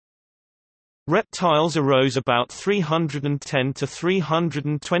Reptiles arose about 310 to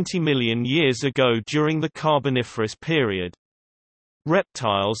 320 million years ago during the Carboniferous period.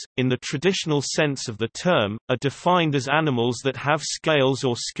 Reptiles, in the traditional sense of the term, are defined as animals that have scales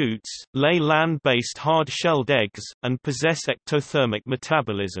or scutes, lay land-based hard-shelled eggs, and possess ectothermic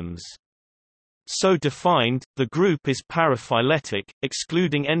metabolisms. So defined, the group is paraphyletic,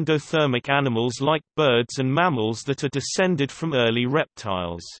 excluding endothermic animals like birds and mammals that are descended from early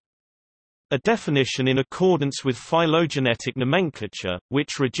reptiles. A definition in accordance with phylogenetic nomenclature,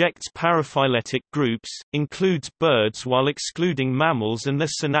 which rejects paraphyletic groups, includes birds while excluding mammals and their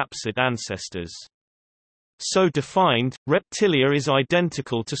synapsid ancestors. So defined, Reptilia is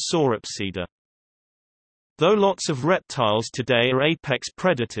identical to Sauropsida. Though lots of reptiles today are apex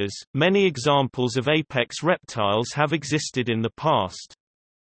predators, many examples of apex reptiles have existed in the past.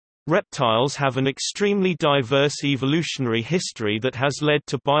 Reptiles have an extremely diverse evolutionary history that has led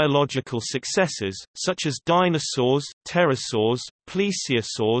to biological successes, such as dinosaurs, pterosaurs,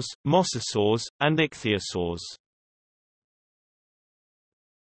 plesiosaurs, mosasaurs, and ichthyosaurs.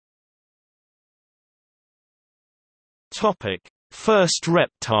 First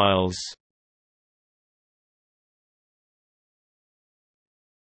reptiles.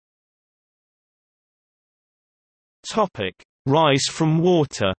 Rise from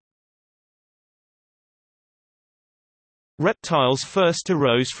water. Reptiles first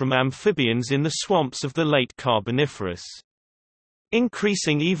arose from amphibians in the swamps of the late Carboniferous.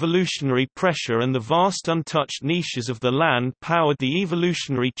 Increasing evolutionary pressure and the vast untouched niches of the land powered the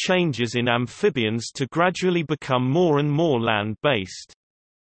evolutionary changes in amphibians to gradually become more and more land-based.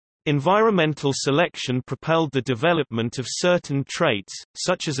 Environmental selection propelled the development of certain traits,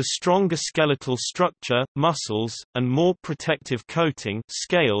 such as a stronger skeletal structure, muscles, and more protective coating,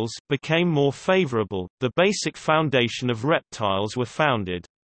 scales, became more favorable. The basic foundation of reptiles were founded.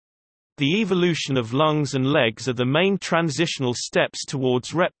 The evolution of lungs and legs are the main transitional steps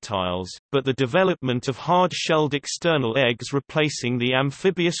towards reptiles, but the development of hard-shelled external eggs replacing the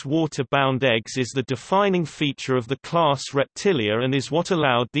amphibious water-bound eggs is the defining feature of the class Reptilia and is what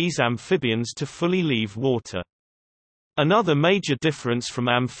allowed these amphibians to fully leave water. Another major difference from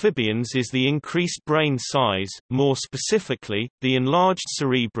amphibians is the increased brain size, more specifically, the enlarged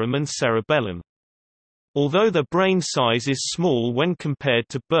cerebrum and cerebellum. Although the brain size is small when compared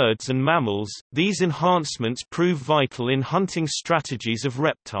to birds and mammals, these enhancements prove vital in hunting strategies of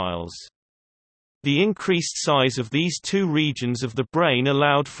reptiles. The increased size of these two regions of the brain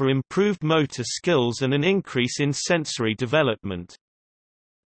allowed for improved motor skills and an increase in sensory development.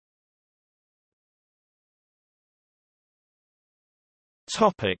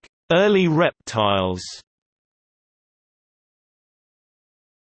 Early reptiles.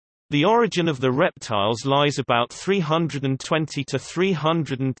 The origin of the reptiles lies about 320 to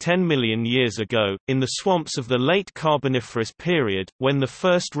 310 million years ago, in the swamps of the late Carboniferous period, when the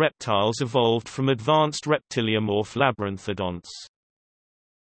first reptiles evolved from advanced reptiliomorph labyrinthodonts.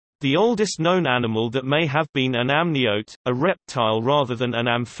 The oldest known animal that may have been an amniote, a reptile rather than an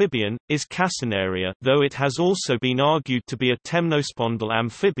amphibian, is Cassinaria, though it has also been argued to be a temnospondyl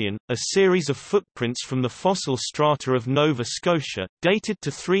amphibian. A series of footprints from the fossil strata of Nova Scotia, dated to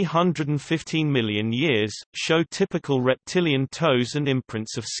 315 million years, show typical reptilian toes and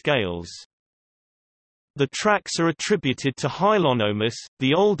imprints of scales. The tracks are attributed to Hylonomus,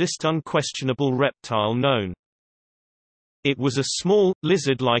 the oldest unquestionable reptile known. It was a small,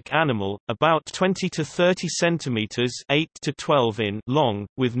 lizard-like animal, about 20 to 30 centimeters (8 to 12 in) long,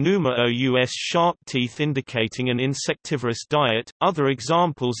 with numerous sharp teeth indicating an insectivorous diet. Other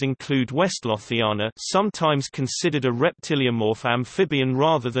examples include Westlothiana, sometimes considered a reptiliomorph amphibian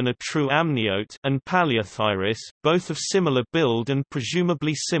rather than a true amniote, and Paleothyrus, both of similar build and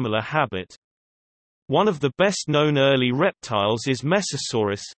presumably similar habit. One of the best-known early reptiles is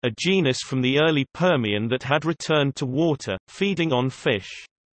Mesosaurus, a genus from the early Permian that had returned to water, feeding on fish.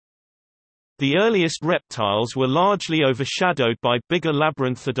 The earliest reptiles were largely overshadowed by bigger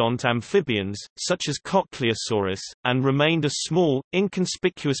labyrinthodont amphibians, such as Cochleosaurus, and remained a small,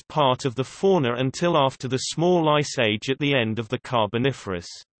 inconspicuous part of the fauna until after the Small Ice Age at the end of the Carboniferous.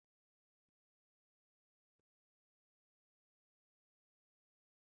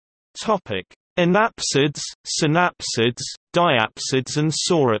 Anapsids, synapsids, diapsids and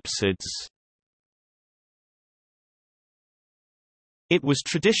sauropsids. It was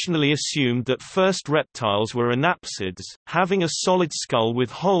traditionally assumed that first reptiles were anapsids, having a solid skull with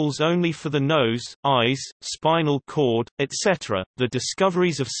holes only for the nose, eyes, spinal cord, etc. The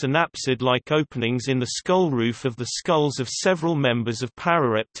discoveries of synapsid-like openings in the skull roof of the skulls of several members of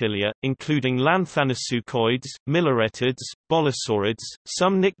Parareptilia, including Lanthanasuchoids, Milleretids, Bolosaurids,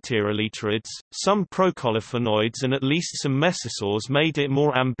 some Nycteroletarids, some Procolophenoids and at least some Mesosaurs made it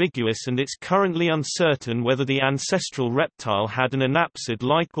more ambiguous, and it's currently uncertain whether the ancestral reptile had an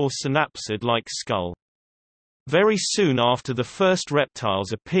anapsid-like or synapsid-like skull. Very soon after the first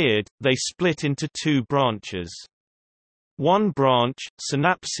reptiles appeared, they split into two branches. One branch,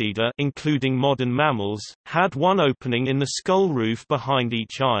 Synapsida, including modern mammals, had one opening in the skull roof behind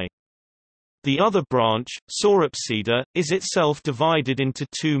each eye. The other branch, Sauropsida, is itself divided into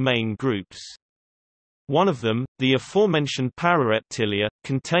two main groups. One of them, the aforementioned Parareptilia,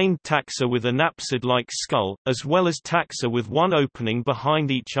 contained taxa with anapsid-like skull, as well as taxa with one opening behind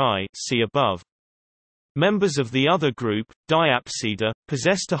each eye, see above. Members of the other group, Diapsida,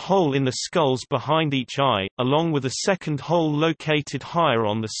 possessed a hole in the skulls behind each eye, along with a second hole located higher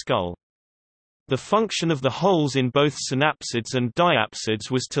on the skull. The function of the holes in both synapsids and diapsids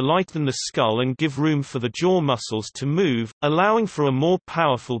was to lighten the skull and give room for the jaw muscles to move, allowing for a more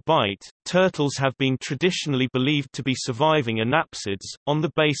powerful bite. Turtles have been traditionally believed to be surviving anapsids, on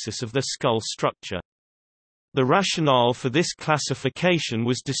the basis of their skull structure. The rationale for this classification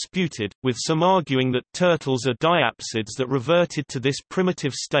was disputed, with some arguing that turtles are diapsids that reverted to this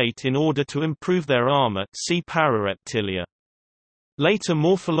primitive state in order to improve their armor. See Parareptilia. Later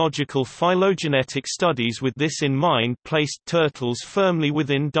morphological phylogenetic studies with this in mind placed turtles firmly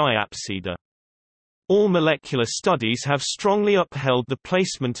within Diapsida. All molecular studies have strongly upheld the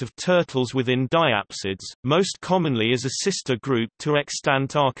placement of turtles within diapsids, most commonly as a sister group to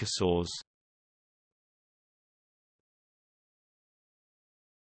extant archosaurs.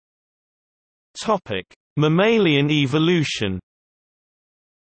 Mammalian evolution.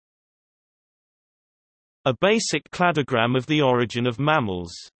 A basic cladogram of the origin of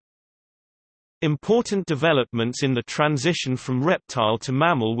mammals. Important developments in the transition from reptile to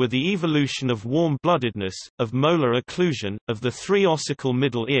mammal were the evolution of warm-bloodedness, of molar occlusion, of the three-ossicle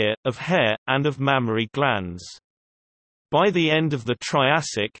middle ear, of hair, and of mammary glands. By the end of the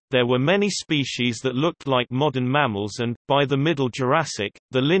Triassic, there were many species that looked like modern mammals, and, by the Middle Jurassic,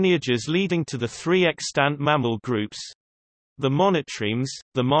 the lineages leading to the three extant mammal groups, the monotremes,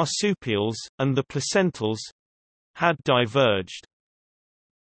 the marsupials, and the placentals, had diverged.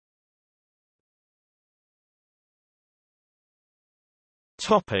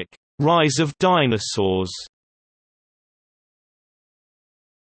 Rise of dinosaurs.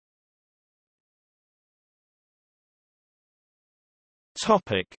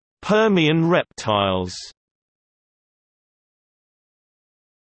 Permian reptiles.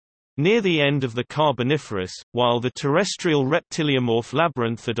 Near the end of the Carboniferous, while the terrestrial reptiliomorph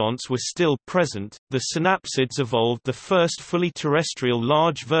labyrinthodonts were still present, the synapsids evolved the first fully terrestrial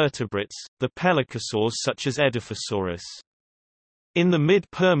large vertebrates, the pelycosaurs such as Edaphosaurus. In the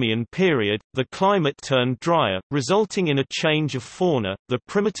mid-Permian period, the climate turned drier, resulting in a change of fauna. The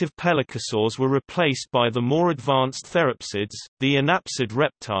primitive pelycosaurs were replaced by the more advanced therapsids, the anapsid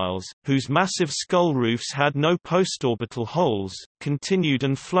reptiles, whose massive skull roofs had no postorbital holes, continued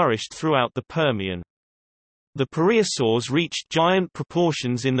and flourished throughout the Permian. The parasaurs reached giant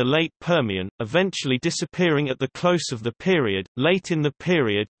proportions in the late Permian, eventually disappearing at the close of the period. Late in the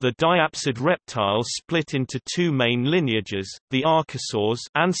period, the diapsid reptiles split into two main lineages: the archosaurs,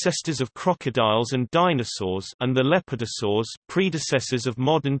 ancestors of crocodiles and dinosaurs, and the lepidosaurs, predecessors of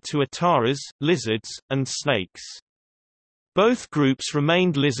modern tuataras, lizards, and snakes. Both groups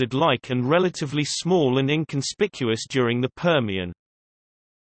remained lizard-like and relatively small and inconspicuous during the Permian.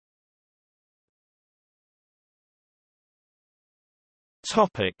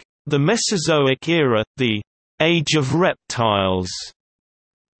 The Mesozoic era, the Age of Reptiles.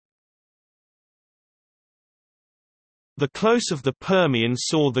 The close of the Permian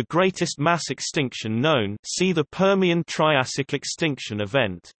saw the greatest mass extinction known. See the Permian Triassic extinction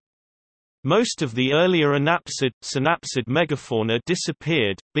event. Most of the earlier synapsid megafauna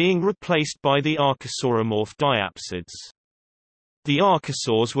disappeared, being replaced by the archosauromorph diapsids. The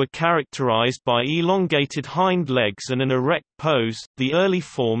archosaurs were characterized by elongated hind legs and an erect pose, the early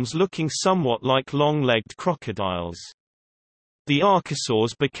forms looking somewhat like long-legged crocodiles. The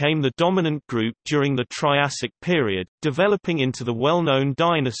archosaurs became the dominant group during the Triassic period, developing into the well-known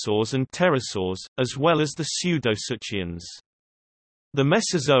dinosaurs and pterosaurs, as well as the pseudosuchians. The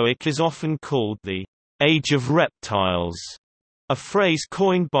Mesozoic is often called the Age of Reptiles, a phrase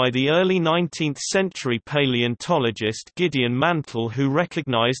coined by the early 19th-century paleontologist Gideon Mantle, who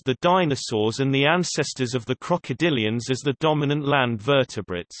recognized the dinosaurs and the ancestors of the crocodilians as the dominant land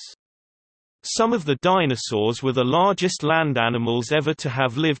vertebrates. Some of the dinosaurs were the largest land animals ever to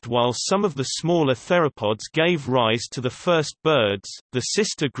have lived, while some of the smaller theropods gave rise to the first birds. The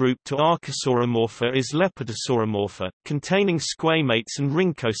sister group to Archosauromorpha is Lepidosauromorpha, containing squamates and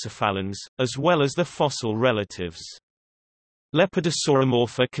rhynchocephalans, as well as their fossil relatives.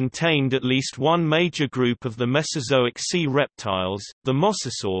 Lepidosauromorpha contained at least one major group of the Mesozoic sea reptiles, the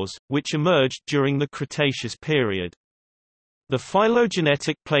mosasaurs, which emerged during the Cretaceous period. The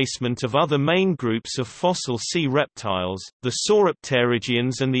phylogenetic placement of other main groups of fossil sea reptiles, the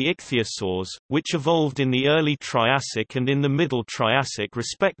sauropterygians and the ichthyosaurs, which evolved in the early Triassic and in the Middle Triassic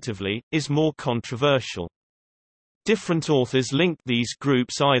respectively, is more controversial. Different authors link these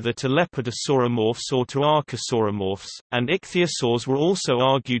groups either to lepidosauromorphs or to archosauromorphs, and ichthyosaurs were also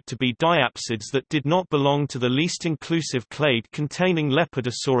argued to be diapsids that did not belong to the least inclusive clade containing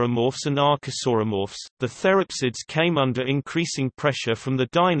lepidosauromorphs and archosauromorphs. The therapsids came under increasing pressure from the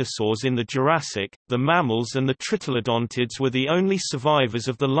dinosaurs in the Jurassic. The mammals and the tritylodontids were the only survivors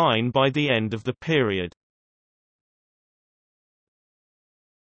of the line by the end of the period.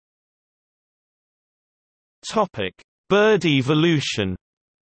 Topic: Bird evolution.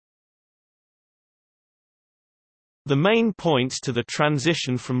 The main points to the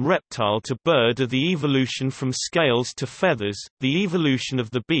transition from reptile to bird are the evolution from scales to feathers, the evolution of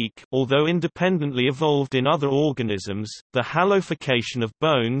the beak, although independently evolved in other organisms, the hallofication of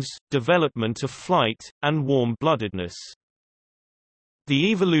bones, development of flight, and warm-bloodedness.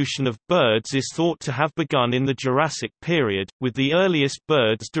 The evolution of birds is thought to have begun in the Jurassic period, with the earliest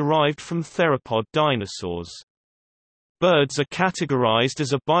birds derived from theropod dinosaurs. Birds are categorized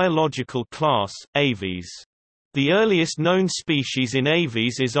as a biological class, aves. The earliest known species in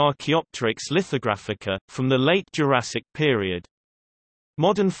aves is Archaeopteryx lithographica, from the late Jurassic period.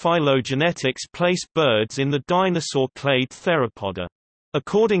 Modern phylogenetics place birds in the dinosaur clade Theropoda.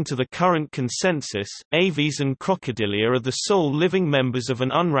 According to the current consensus, aves and Crocodilia are the sole living members of an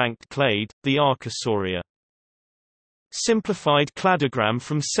unranked clade, the Archosauria. Simplified cladogram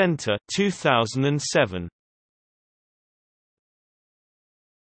from Center 2007.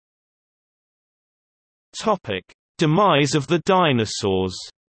 Topic: Demise of the dinosaurs.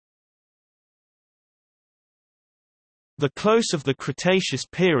 The close of the Cretaceous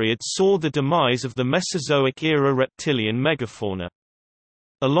period saw the demise of the Mesozoic-era reptilian megafauna.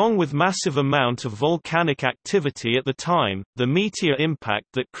 Along with massive amount of volcanic activity at the time, the meteor impact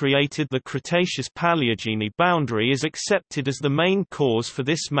that created the Cretaceous-Paleogene boundary is accepted as the main cause for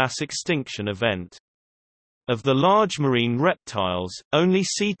this mass extinction event. Of the large marine reptiles, only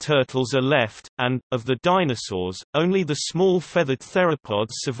sea turtles are left, and, of the dinosaurs, only the small feathered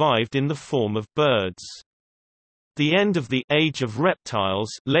theropods survived in the form of birds. The end of the Age of Reptiles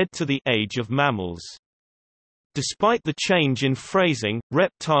led to the Age of Mammals. Despite the change in phrasing,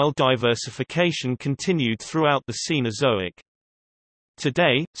 reptile diversification continued throughout the Cenozoic.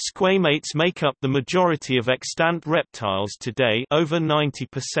 Today, squamates make up the majority of extant reptiles today, over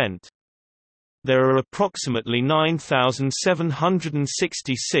 90%. There are approximately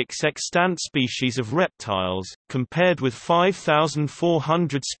 9,766 extant species of reptiles, compared with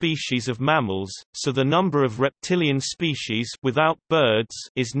 5,400 species of mammals, so the number of reptilian species without birds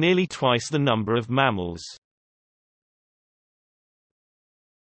is nearly twice the number of mammals.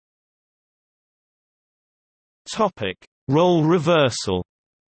 Topic: Role reversal.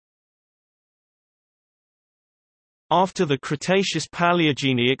 After the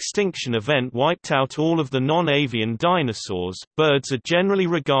Cretaceous-Paleogene extinction event wiped out all of the non-avian dinosaurs, birds are generally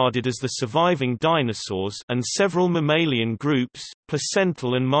regarded as the surviving dinosaurs, and several mammalian groups,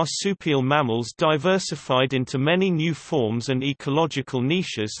 placental and marsupial mammals diversified into many new forms and ecological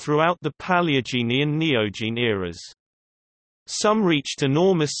niches throughout the Paleogene and Neogene eras. Some reached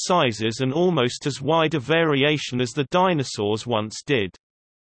enormous sizes and almost as wide a variation as the dinosaurs once did.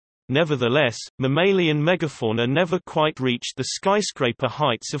 Nevertheless, mammalian megafauna never quite reached the skyscraper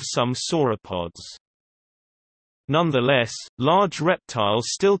heights of some sauropods. Nonetheless, large reptiles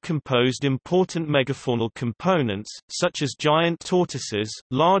still composed important megafaunal components, such as giant tortoises,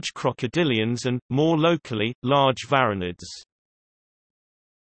 large crocodilians and, more locally, large varanids.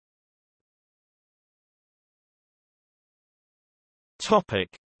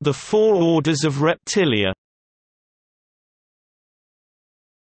 The four orders of Reptilia.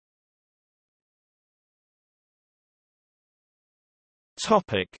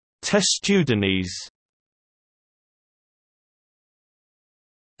 Testudines.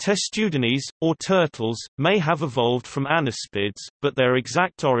 Testudines, or turtles, may have evolved from Anapsids, but their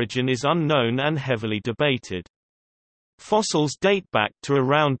exact origin is unknown and heavily debated. Fossils date back to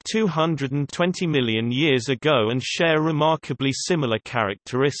around 220 million years ago and share remarkably similar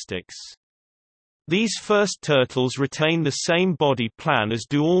characteristics. These first turtles retain the same body plan as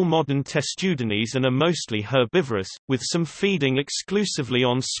do all modern Testudines and are mostly herbivorous, with some feeding exclusively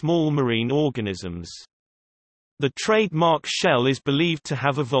on small marine organisms. The trademark shell is believed to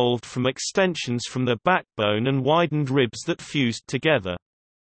have evolved from extensions from the backbone and widened ribs that fused together.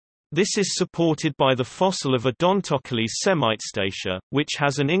 This is supported by the fossil of Odontocles semictatia, which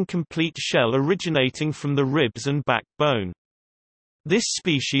has an incomplete shell originating from the ribs and backbone. This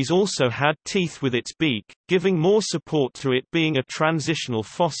species also had teeth with its beak, giving more support to it being a transitional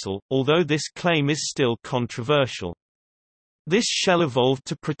fossil, although this claim is still controversial. This shell evolved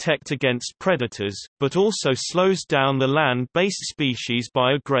to protect against predators, but also slows down the land-based species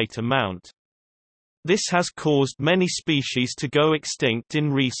by a great amount. This has caused many species to go extinct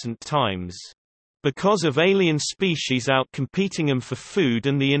in recent times. Because of alien species outcompeting them for food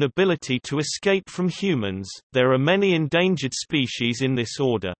and the inability to escape from humans, there are many endangered species in this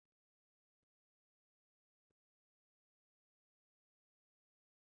order.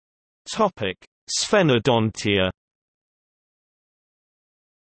 Sphenodontia.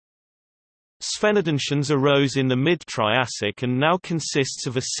 Sphenodontians arose in the mid-Triassic and now consists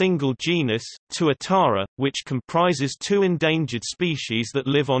of a single genus, Tuatara, which comprises two endangered species that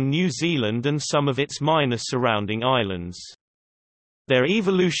live on New Zealand and some of its minor surrounding islands. Their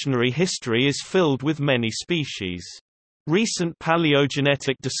evolutionary history is filled with many species. Recent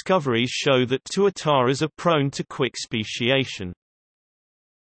paleogenetic discoveries show that tuataras are prone to quick speciation.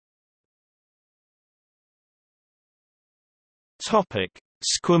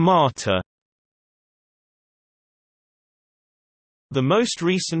 Squamata. The most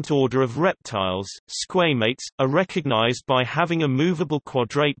recent order of reptiles, squamates, are recognized by having a movable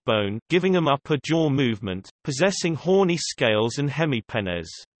quadrate bone giving them upper jaw movement, possessing horny scales and hemipenes.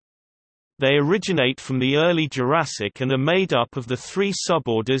 They originate from the early Jurassic and are made up of the three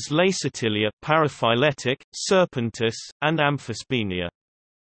suborders Lacertilia, paraphyletic, Serpentis, and Amphisbaenia.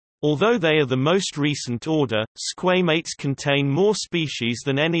 Although they are the most recent order, squamates contain more species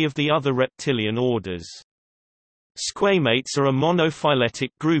than any of the other reptilian orders. Squamates are a monophyletic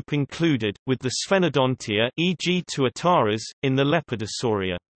group included, with the Sphenodontia e.g. tuataras, in the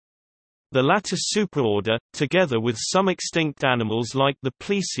Lepidosauria. The latter superorder, together with some extinct animals like the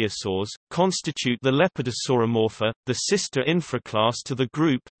plesiosaurs, constitute the Lepidosauromorpha, the sister infraclass to the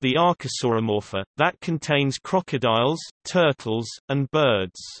group, the Archosauromorpha, that contains crocodiles, turtles, and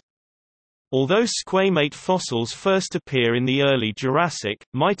birds. Although squamate fossils first appear in the early Jurassic,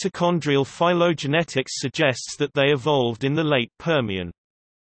 mitochondrial phylogenetics suggests that they evolved in the late Permian.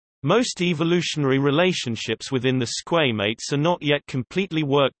 Most evolutionary relationships within the squamates are not yet completely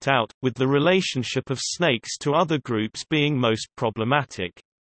worked out, with the relationship of snakes to other groups being most problematic.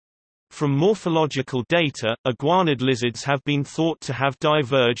 From morphological data, iguanid lizards have been thought to have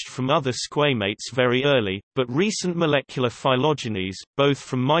diverged from other squamates very early, but recent molecular phylogenies, both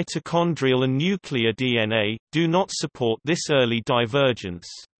from mitochondrial and nuclear DNA, do not support this early divergence.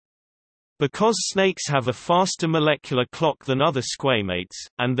 Because snakes have a faster molecular clock than other squamates,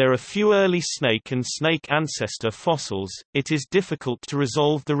 and there are few early snake and snake ancestor fossils, it is difficult to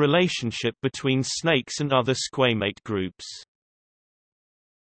resolve the relationship between snakes and other squamate groups.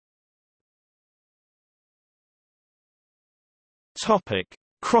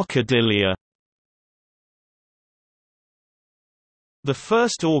 Crocodilia. The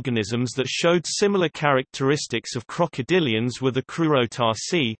first organisms that showed similar characteristics of crocodilians were the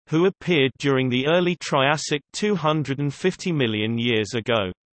Crurotacea, who appeared during the early Triassic 250 million years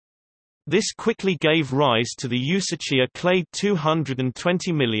ago. This quickly gave rise to the Eusychia clade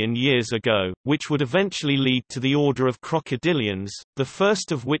 220 million years ago, which would eventually lead to the order of crocodilians, the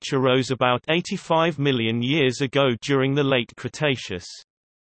first of which arose about 85 million years ago during the late Cretaceous.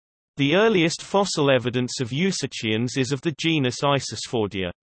 The earliest fossil evidence of Eusychians is of the genus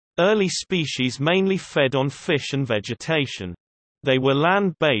Isosphodia. Early species mainly fed on fish and vegetation. They were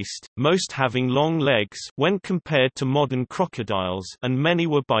land-based, most having long legs when compared to modern crocodiles, and many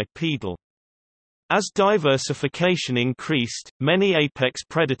were bipedal. As diversification increased, many apex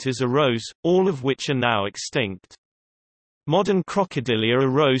predators arose, all of which are now extinct. Modern crocodilia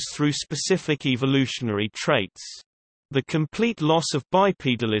arose through specific evolutionary traits. The complete loss of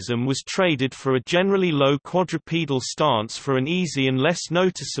bipedalism was traded for a generally low quadrupedal stance for an easy and less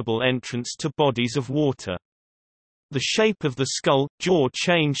noticeable entrance to bodies of water. The shape of the skull, jaw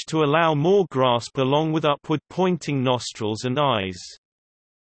changed to allow more grasp along with upward-pointing nostrils and eyes.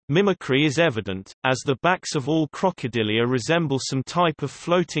 Mimicry is evident, as the backs of all Crocodilia resemble some type of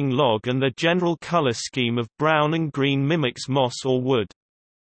floating log and their general color scheme of brown and green mimics moss or wood.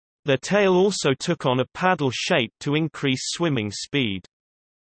 Their tail also took on a paddle shape to increase swimming speed.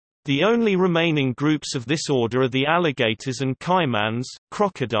 The only remaining groups of this order are the alligators and caimans,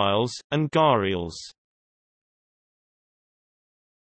 crocodiles, and gharials.